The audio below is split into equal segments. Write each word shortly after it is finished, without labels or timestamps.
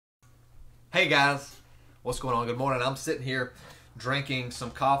Hey guys, what's going on? Good morning. I'm sitting here drinking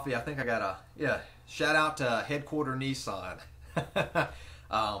some coffee. I think I got shout out to Headquarter Nissan.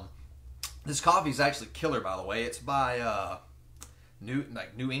 This coffee is actually killer, by the way. It's by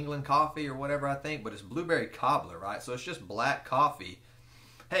New England Coffee or whatever, I think, but it's blueberry cobbler, right? So it's just black coffee.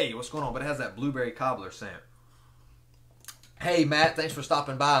 Hey, what's going on? But it has that blueberry cobbler scent. Hey Matt, thanks for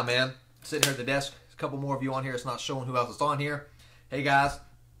stopping by, man. Sitting here at the desk. There's a couple more of you on here. It's not showing who else is on here. Hey guys.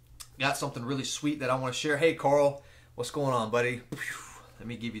 Got something really sweet that I want to share. Hey Carl, what's going on, buddy? Let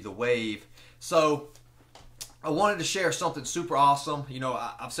me give you the wave. So I wanted to share something super awesome. You know,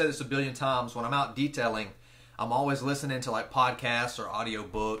 I've said this a billion times. When I'm out detailing, I'm always listening to like podcasts or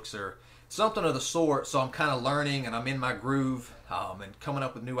audiobooks or something of the sort. So I'm kind of learning and I'm in my groove and coming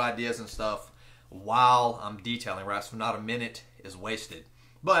up with new ideas and stuff while I'm detailing, right? So not a minute is wasted.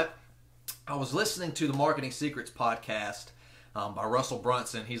 But I was listening to the Marketing Secrets podcast by Russell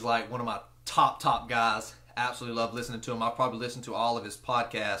Brunson. He's like one of my top guys. Absolutely love listening to him. I'll probably listen to all of his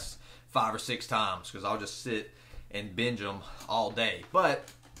podcasts 5 or 6 times because I'll just sit and binge them all day. But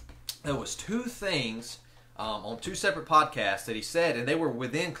there was 2 things on 2 separate podcasts that he said, and they were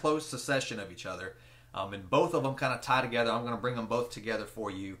within close succession of each other. And both of them kind of tie together. I'm going to bring them both together for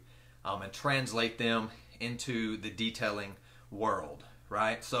you and translate them into the detailing world,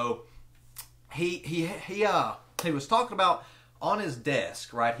 right? So he was talking about on his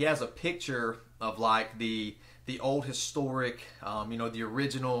desk, right? He has a picture of like the old historic, the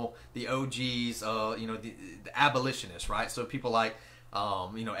original, the OGs, the abolitionists, right? So people like,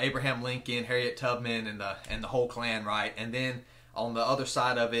 Abraham Lincoln, Harriet Tubman, and the whole clan, right? And then on the other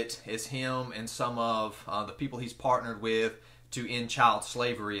side of it is him and some of the people he's partnered with to end child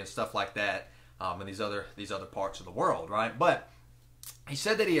slavery and stuff like that, in these other parts of the world, right? But he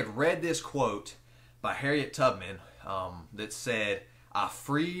said that he had read this quote by Harriet Tubman that said, "I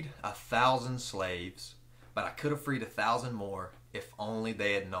freed 1,000 slaves, but I could have freed 1,000 more if only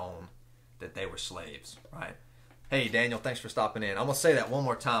they had known that they were slaves," right? Hey, Daniel, thanks for stopping in. I'm going to say that one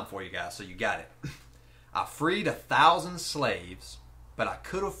more time for you guys so you got it. I freed 1,000 slaves, but I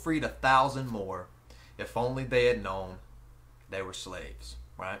could have freed 1,000 more if only they had known they were slaves,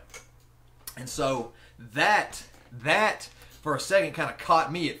 right? And so that for a second kind of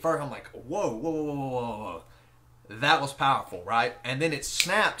caught me at first. I'm like, whoa. That was powerful, right? And then it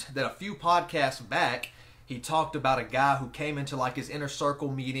snapped that a few podcasts back, he talked about a guy who came into like his inner circle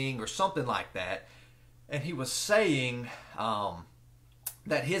meeting or something like that. And he was saying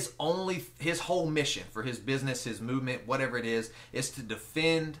that his whole mission for his business, his movement, whatever it is to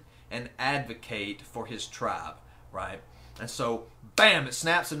defend and advocate for his tribe, right? And so, bam, it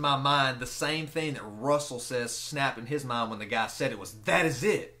snaps in my mind the same thing that Russell says snapped in his mind when the guy said it was, that is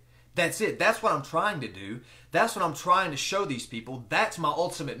it. That's it. That's what I'm trying to do. That's what I'm trying to show these people. That's my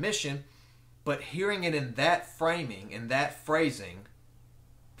ultimate mission. But hearing it in that framing, in that phrasing,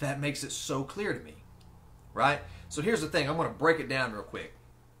 that makes it so clear to me, right? So here's the thing. I'm going to break it down real quick.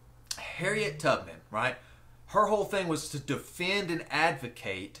 Harriet Tubman, right? Her whole thing was to defend and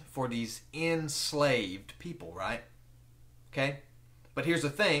advocate for these enslaved people, right? Okay? But here's the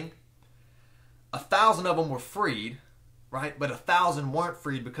thing. 1,000 of them were freed, right? But 1,000 weren't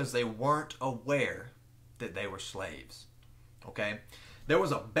freed because they weren't aware that they were slaves. Okay? There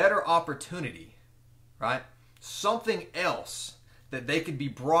was a better opportunity, right? Something else that they could be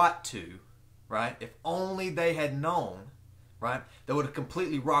brought to, right? If only they had known, right? That would have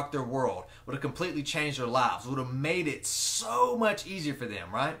completely rocked their world, would have completely changed their lives, would have made it so much easier for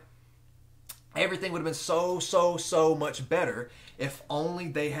them, right? Everything would have been so much better if only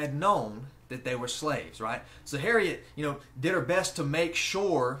they had known that they were slaves, right? So Harriet, did her best to make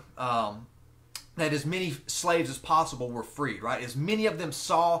sure that as many slaves as possible were freed, right? As many of them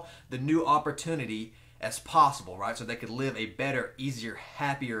saw the new opportunity as possible, right? So they could live a better, easier,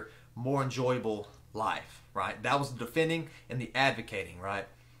 happier, more enjoyable life, right? That was the defending and the advocating, right?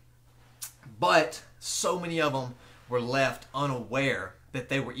 But so many of them were left unaware that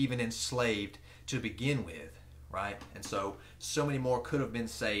they were even enslaved to begin with, right? And so many more could have been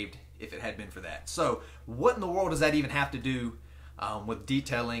saved if it had been for that. So what in the world does that even have to do with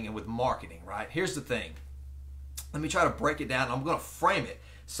detailing and with marketing, right? Here's the thing. Let me try to break it down. I'm going to frame it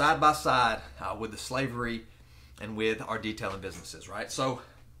side by side with the slavery and with our detailing businesses, right? So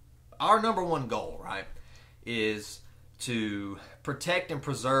our number one goal, right, is to protect and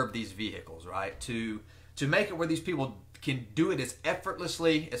preserve these vehicles, right? To make it where these people can do it as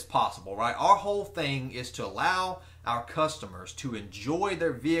effortlessly as possible, right? Our whole thing is to allow our customers to enjoy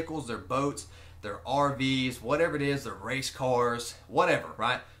their vehicles, their boats, their RVs, whatever it is, their race cars, whatever,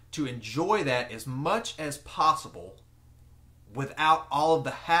 right? To enjoy that as much as possible without all of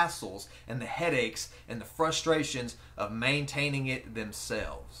the hassles and the headaches and the frustrations of maintaining it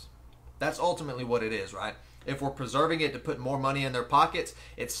themselves. That's ultimately what it is, right? If we're preserving it to put more money in their pockets,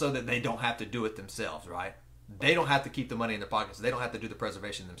 it's so that they don't have to do it themselves, right? They don't have to keep the money in their pockets. They don't have to do the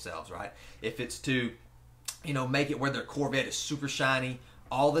preservation themselves, right? If it's to, make it where their Corvette is super shiny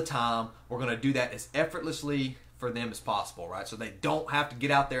all the time, we're going to do that as effortlessly for them as possible, right? So they don't have to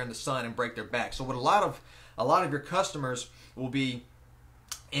get out there in the sun and break their back. So what a lot of your customers will be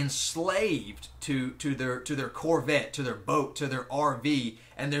enslaved to their Corvette, to their boat, to their RV,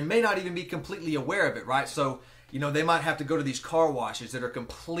 and they may not even be completely aware of it, right? So they might have to go to these car washes that are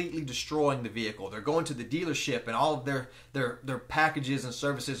completely destroying the vehicle. They're going to the dealership and all of their packages and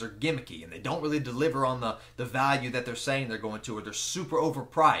services are gimmicky and they don't really deliver on the value that they're saying they're going to, or they're super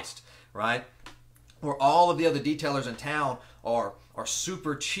overpriced, right? Or all of the other detailers in town are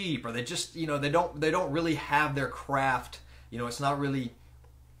super cheap, or they just, they don't really have their craft. It's not really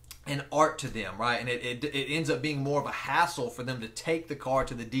an art to them, right? And it ends up being more of a hassle for them to take the car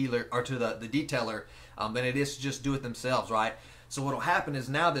to the dealer or to the detailer than it is to just do it themselves, right? So what will happen is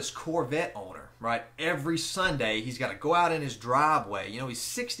now this Corvette owner, right, every Sunday he's got to go out in his driveway. He's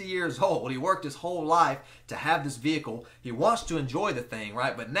 60 years old. He worked his whole life to have this vehicle. He wants to enjoy the thing,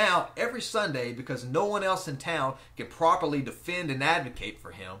 right? But now every Sunday, because no one else in town can properly defend and advocate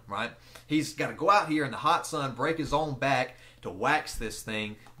for him, right, he's got to go out here in the hot sun, break his own back to wax this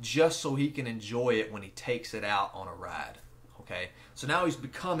thing just so he can enjoy it when he takes it out on a ride. Okay, so now he's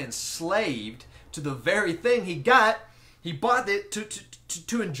become enslaved to the very thing he bought it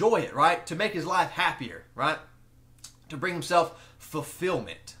to enjoy it, right? To make his life happier, right? To bring himself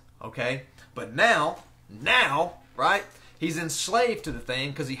fulfillment, okay? But now, right? He's enslaved to the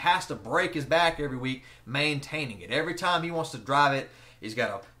thing because he has to break his back every week maintaining it. Every time he wants to drive it, he's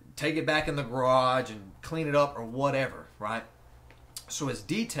got to take it back in the garage and clean it up or whatever, right? So as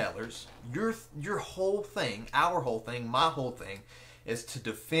detailers, your whole thing, our whole thing, my whole thing, is to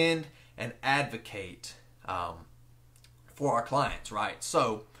defend and advocate for our clients, right?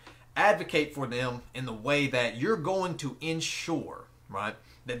 So advocate for them in the way that you're going to ensure, right,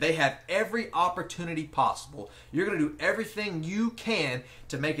 that they have every opportunity possible. You're going to do everything you can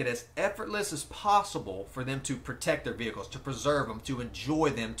to make it as effortless as possible for them to protect their vehicles, to preserve them, to enjoy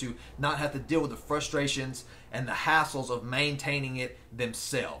them, to not have to deal with the frustrations and the hassles of maintaining it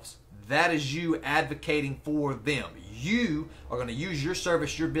themselves. That is you advocating for them. You are going to use your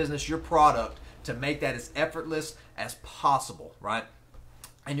service, your business, your product to make that as effortless as possible, right?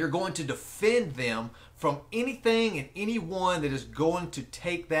 And you're going to defend them from anything and anyone that is going to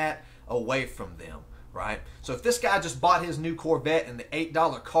take that away from them, right? So if this guy just bought his new Corvette and the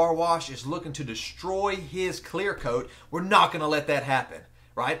 $8 car wash is looking to destroy his clear coat, we're not going to let that happen,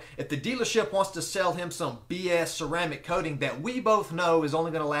 right? If the dealership wants to sell him some BS ceramic coating that we both know is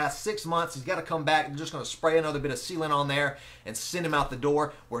only going to last 6 months, he's got to come back and just going to spray another bit of sealant on there and send him out the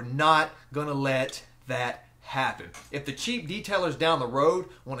door, we're not going to let that happen. If the cheap detailers down the road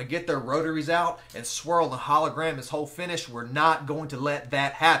want to get their rotaries out and swirl the hologram his whole finish, we're not going to let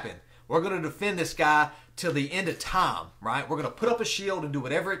that happen. We're going to defend this guy till the end of time, right? We're going to put up a shield and do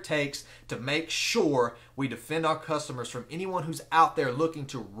whatever it takes to make sure we defend our customers from anyone who's out there looking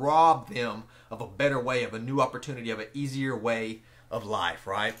to rob them of a better way, of a new opportunity, of an easier way of life,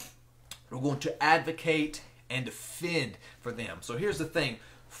 right? We're going to advocate and defend for them. So here's the thing.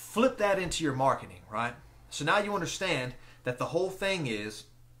 Flip that into your marketing, right? So now you understand that the whole thing is,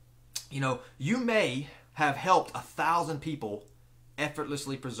 you may have helped 1,000 people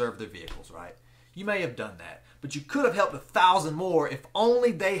effortlessly preserve their vehicles, right? You may have done that, but you could have helped 1,000 more if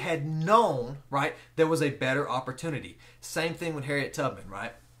only they had known, right, there was a better opportunity. Same thing with Harriet Tubman,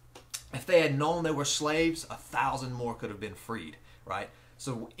 right? If they had known they were slaves, 1,000 more could have been freed, right?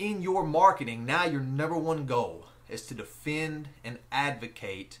 So in your marketing, now your number one goal is to defend and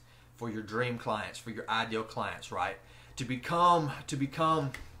advocate for your dream clients, for your ideal clients, right? To become,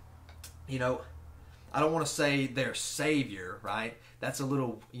 I don't want to say their savior, right? That's a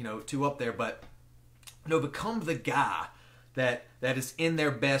little, too up there, but become the guy that is in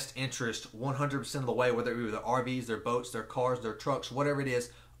their best interest 100% of the way, whether it be their RVs, their boats, their cars, their trucks, whatever it is.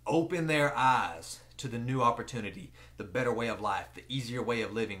 Open their eyes to the new opportunity, the better way of life, the easier way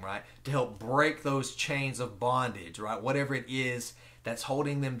of living, right? To help break those chains of bondage, right? Whatever it is that's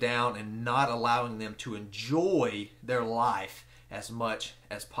holding them down and not allowing them to enjoy their life as much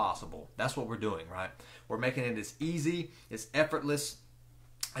as possible. That's what we're doing, right? We're making it as easy, as effortless,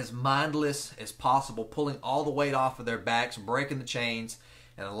 as mindless as possible, pulling all the weight off of their backs, breaking the chains,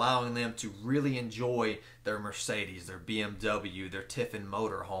 and allowing them to really enjoy their Mercedes, their BMW, their Tiffin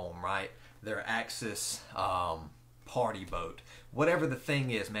motorhome, right? Their Axis party boat. Whatever the thing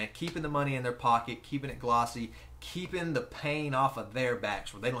is, man, keeping the money in their pocket, keeping it glossy, keeping the pain off of their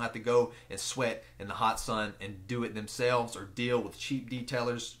backs where they don't have to go and sweat in the hot sun and do it themselves or deal with cheap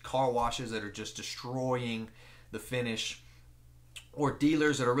detailers, car washes that are just destroying the finish, or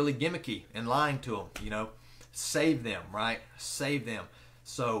dealers that are really gimmicky and lying to them. You know, save them, right? Save them.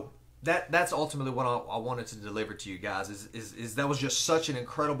 So that's ultimately what I wanted to deliver to you guys, is that was just such an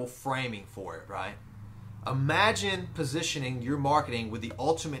incredible framing for it, right? Imagine positioning your marketing with the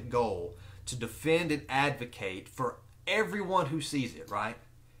ultimate goal to defend and advocate for everyone who sees it, right?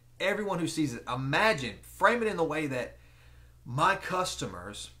 Everyone who sees it. Imagine, frame it in the way that my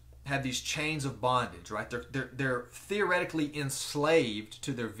customers have these chains of bondage, right? They're theoretically enslaved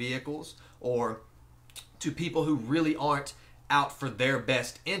to their vehicles or to people who really aren't out for their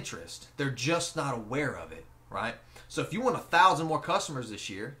best interest. They're just not aware of it, right? So if you want 1,000 more customers this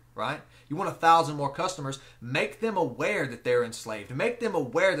year, right? You want 1,000 more customers, make them aware that they're enslaved. Make them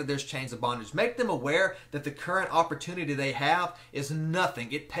aware that there's chains of bondage. Make them aware that the current opportunity they have is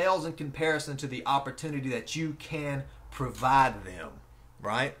nothing. It pales in comparison to the opportunity that you can provide them,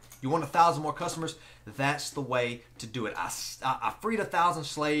 right? You want 1,000 more customers? That's the way to do it. I freed 1,000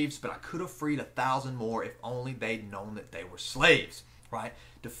 slaves, but I could have freed 1,000 more if only they'd known that they were slaves, right?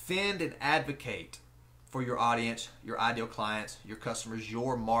 Defend and advocate for your audience, your ideal clients, your customers,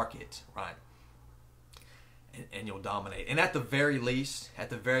 your market, right? And you'll dominate. And at the very least,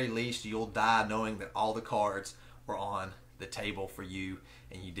 you'll die knowing that all the cards were on the table for you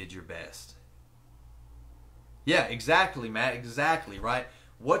and you did your best. Yeah, exactly, Matt. Exactly, right?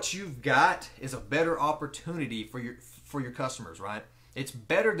 What you've got is a better opportunity for your customers, right? It's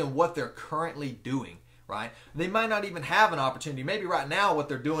better than what they're currently doing, right? They might not even have an opportunity. Maybe right now what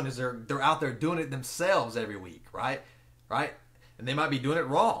they're doing is they're out there doing it themselves every week, right? Right? And they might be doing it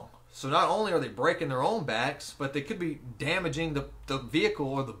wrong. So not only are they breaking their own backs, but they could be damaging the vehicle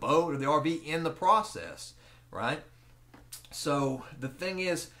or the boat or the RV in the process, right? So the thing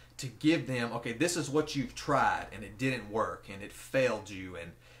is to give them, okay, this is what you've tried and it didn't work and it failed you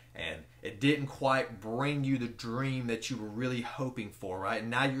and it didn't quite bring you the dream that you were really hoping for, right?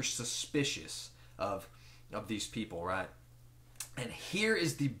 And now you're suspicious of these people, right? And here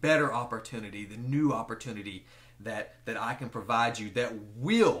is the better opportunity, the new opportunity that I can provide you that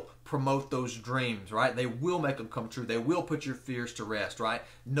will promote those dreams, right? They will make them come true. They will put your fears to rest, right?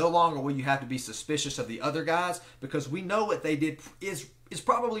 No longer will you have to be suspicious of the other guys because we know what they did is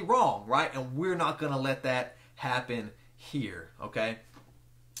probably wrong, right? And we're not going to let that happen here, okay?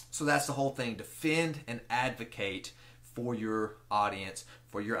 So that's the whole thing. Defend and advocate for your audience,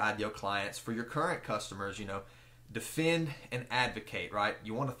 for your ideal clients, for your current customers, you know. Defend and advocate, right?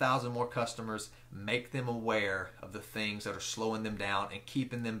 You want 1,000 more customers, make them aware of the things that are slowing them down and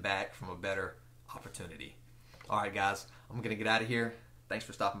keeping them back from a better opportunity. All right, guys, I'm going to get out of here. Thanks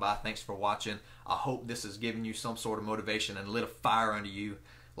for stopping by. Thanks for watching. I hope this has given you some sort of motivation and lit a fire under you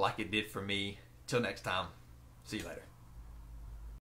like it did for me. Till next time, see you later.